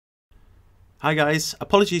Hi guys,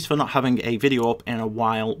 apologies for not having a video up in a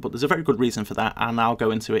while, but there's a very good reason for that and I'll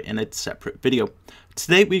go into it in a separate video.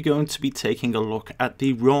 Today we're going to be taking a look at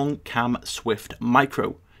the Runcam Swift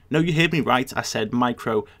Micro. No, you heard me right, I said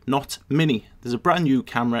micro, not mini. There's a brand new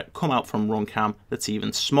camera come out from Runcam that's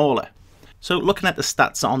even smaller. So looking at the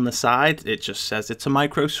stats on the side, it just says it's a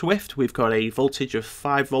Micro Swift. We've got a voltage of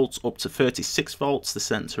 5 volts up to 36 volts. The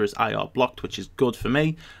sensor is IR blocked, which is good for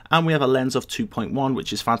me. And we have a lens of 2.1,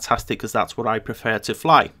 which is fantastic because that's what I prefer to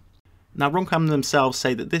fly. Now Runcam themselves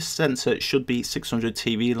say that this sensor should be 600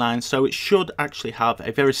 TV lines, so it should actually have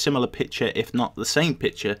a very similar picture, if not the same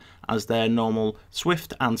picture, as their normal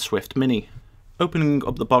Swift and Swift Mini. Opening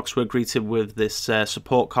up the box, we're greeted with this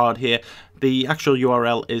support card here. The actual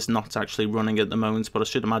URL is not actually running at the moment, but I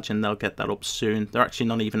should imagine they'll get that up soon. They're actually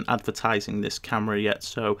not even advertising this camera yet,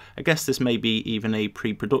 so I guess this may be even a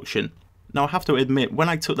pre-production. Now I have to admit, when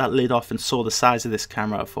I took that lid off and saw the size of this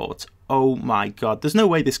camera, I thought, oh my god, there's no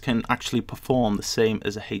way this can actually perform the same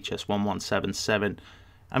as a HS1177.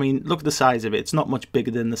 I mean, look at the size of it, it's not much bigger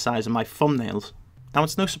than the size of my thumbnails. Now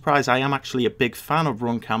it's no surprise I am actually a big fan of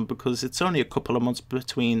Runcam because it's only a couple of months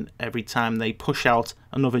between every time they push out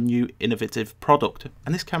another new innovative product.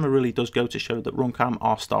 And this camera really does go to show that Runcam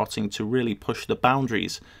are starting to really push the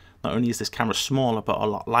boundaries. Not only is this camera smaller but a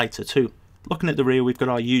lot lighter too. Looking at the rear, we've got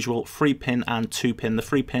our usual 3-pin and 2-pin. The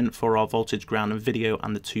 3-pin for our voltage, ground and video,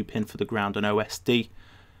 and the 2-pin for the ground and OSD.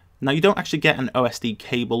 Now you don't actually get an OSD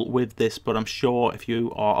cable with this, but I'm sure if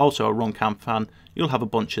you are also a Runcam fan, you'll have a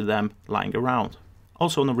bunch of them lying around.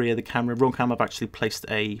 Also on the rear of the camera, Runcam have actually placed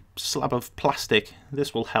a slab of plastic.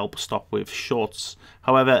 This will help stop with shorts.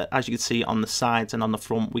 However, as you can see on the sides and on the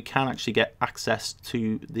front, we can actually get access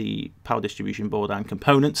to the power distribution board and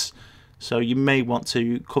components. So you may want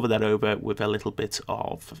to cover that over with a little bit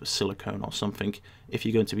of silicone or something if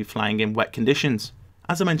you're going to be flying in wet conditions.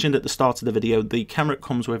 As I mentioned at the start of the video, the camera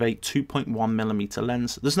comes with a 2.1mm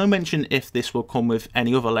lens. There's no mention if this will come with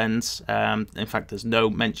any other lens. In fact, there's no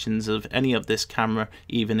mentions of any of this camera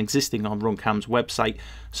even existing on Runcam's website.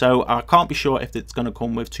 So I can't be sure if it's going to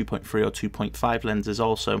come with 2.3 or 2.5 lenses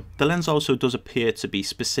also. The lens also does appear to be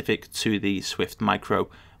specific to the Swift Micro,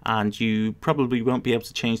 and you probably won't be able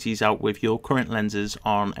to change these out with your current lenses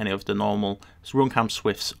on any of the normal Runcam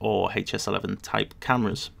Swifts or HS11 type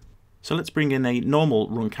cameras. So let's bring in a normal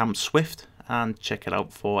Runcam Swift and check it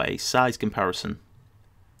out for a size comparison.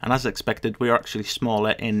 And as expected, we are actually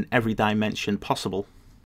smaller in every dimension possible.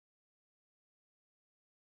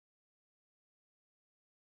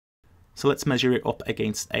 So let's measure it up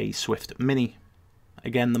against a Swift Mini.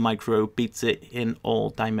 Again, the Micro beats it in all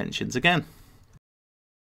dimensions again.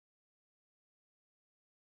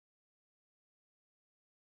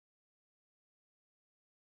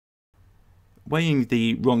 Weighing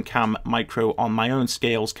the Runcam Micro on my own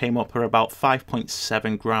scales came up for about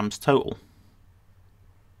 5.7 grams total.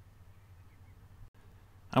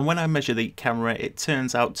 And when I measure the camera, it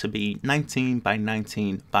turns out to be 19 by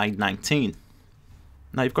 19 by 19.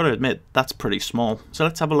 Now you've got to admit, that's pretty small. So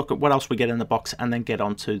let's have a look at what else we get in the box and then get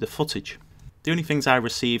on to the footage. The only things I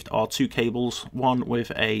received are 2 cables, one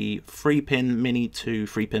with a 3-pin mini to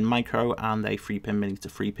 3-pin micro and a 3-pin mini to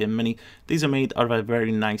 3-pin mini. These are made out of a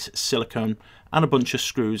very nice silicone and a bunch of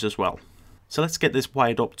screws as well. So let's get this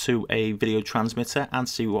wired up to a video transmitter and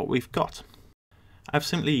see what we've got. I've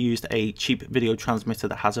simply used a cheap video transmitter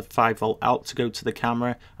that has a 5V out to go to the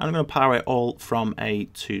camera, and I'm going to power it all from a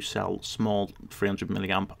 2-cell small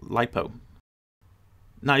 300mA LiPo.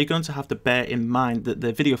 Now you're going to have to bear in mind that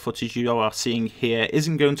the video footage you are seeing here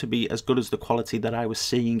isn't going to be as good as the quality that I was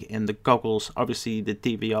seeing in the goggles. Obviously the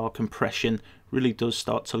DVR compression really does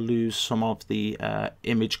start to lose some of the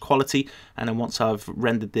image quality, and then once I've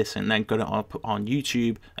rendered this and then got it up on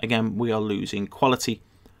YouTube, again we are losing quality.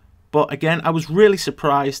 But again, I was really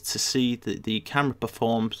surprised to see that the camera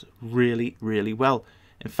performs really well.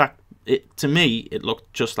 In fact, to me it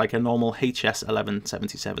looked just like a normal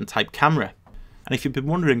HS1177 type camera. And if you've been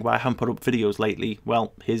wondering why I haven't put up videos lately,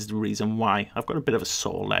 well, here's the reason why. I've got a bit of a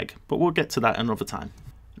sore leg, but we'll get to that another time.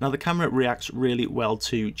 Now the camera reacts really well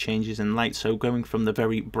to changes in light, so going from the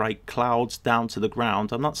very bright clouds down to the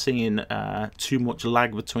ground, I'm not seeing too much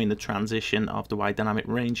lag between the transition of the wide dynamic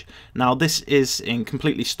range. Now this is in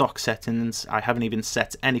completely stock settings. I haven't even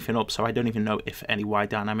set anything up, so I don't even know if any wide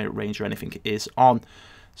dynamic range or anything is on.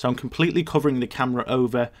 So I'm completely covering the camera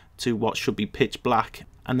over to what should be pitch black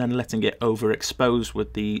and then letting it overexpose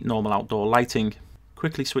with the normal outdoor lighting.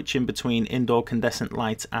 Quickly switching between indoor condensate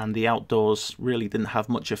light and the outdoors really didn't have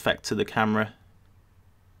much effect to the camera.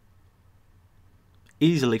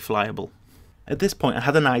 Easily flyable. At this point I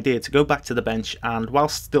had an idea to go back to the bench and,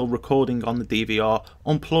 whilst still recording on the DVR,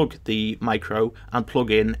 unplug the micro and plug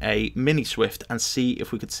in a mini Swift and see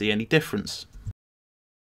if we could see any difference.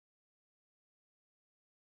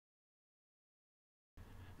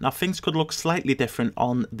 Now things could look slightly different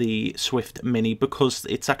on the Swift Mini because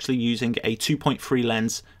it's actually using a 2.3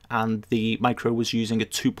 lens and the micro was using a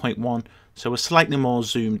 2.1, so we're slightly more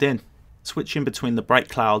zoomed in. Switching between the bright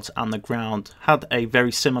clouds and the ground had a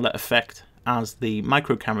very similar effect as the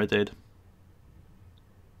micro camera did.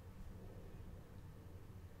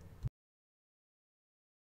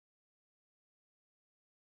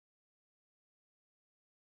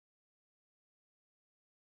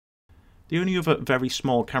 The only other very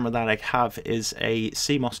small camera that I have is a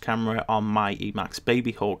CMOS camera on my Emax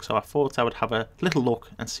Baby Hawk, so I thought I would have a little look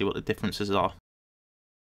and see what the differences are.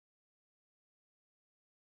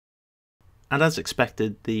 And as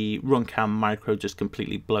expected, the Runcam Micro just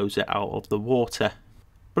completely blows it out of the water.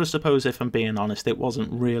 But I suppose, if I'm being honest, it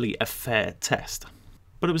wasn't really a fair test.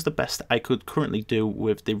 But it was the best I could currently do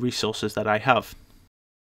with the resources that I have.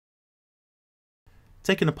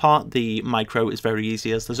 Taking apart the micro is very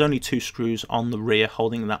easy, as there's only 2 screws on the rear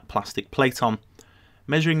holding that plastic plate on.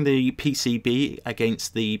 Measuring the PCB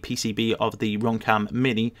against the PCB of the Runcam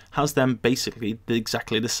Mini has them basically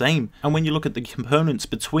exactly the same. And when you look at the components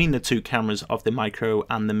between the 2 cameras of the micro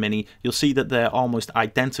and the Mini, you'll see that they're almost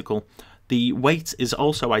identical. The weight is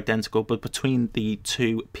also identical, but between the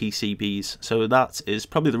 2 PCBs. So that is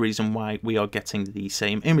probably the reason why we are getting the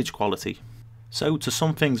same image quality. So to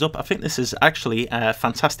sum things up, I think this is actually a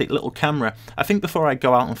fantastic little camera. I think before I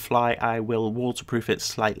go out and fly, I will waterproof it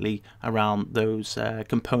slightly around those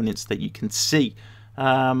components that you can see.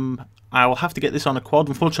 I will have to get this on a quad.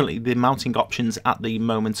 Unfortunately, the mounting options at the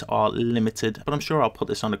moment are limited, but I'm sure I'll put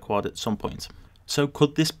this on a quad at some point. So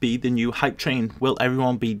could this be the new hype train? Will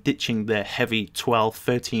everyone be ditching their heavy 12,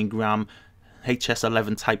 13 gram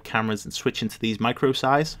HS11 type cameras and switching to these micro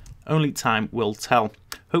size? Only time will tell.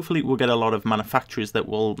 Hopefully we'll get a lot of manufacturers that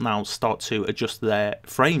will now start to adjust their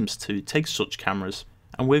frames to take such cameras.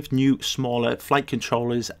 And with new smaller flight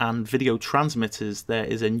controllers and video transmitters, there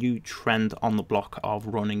is a new trend on the block of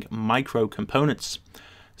running micro components.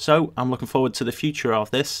 So I'm looking forward to the future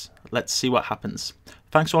of this. Let's see what happens.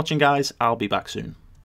 Thanks for watching, guys. I'll be back soon.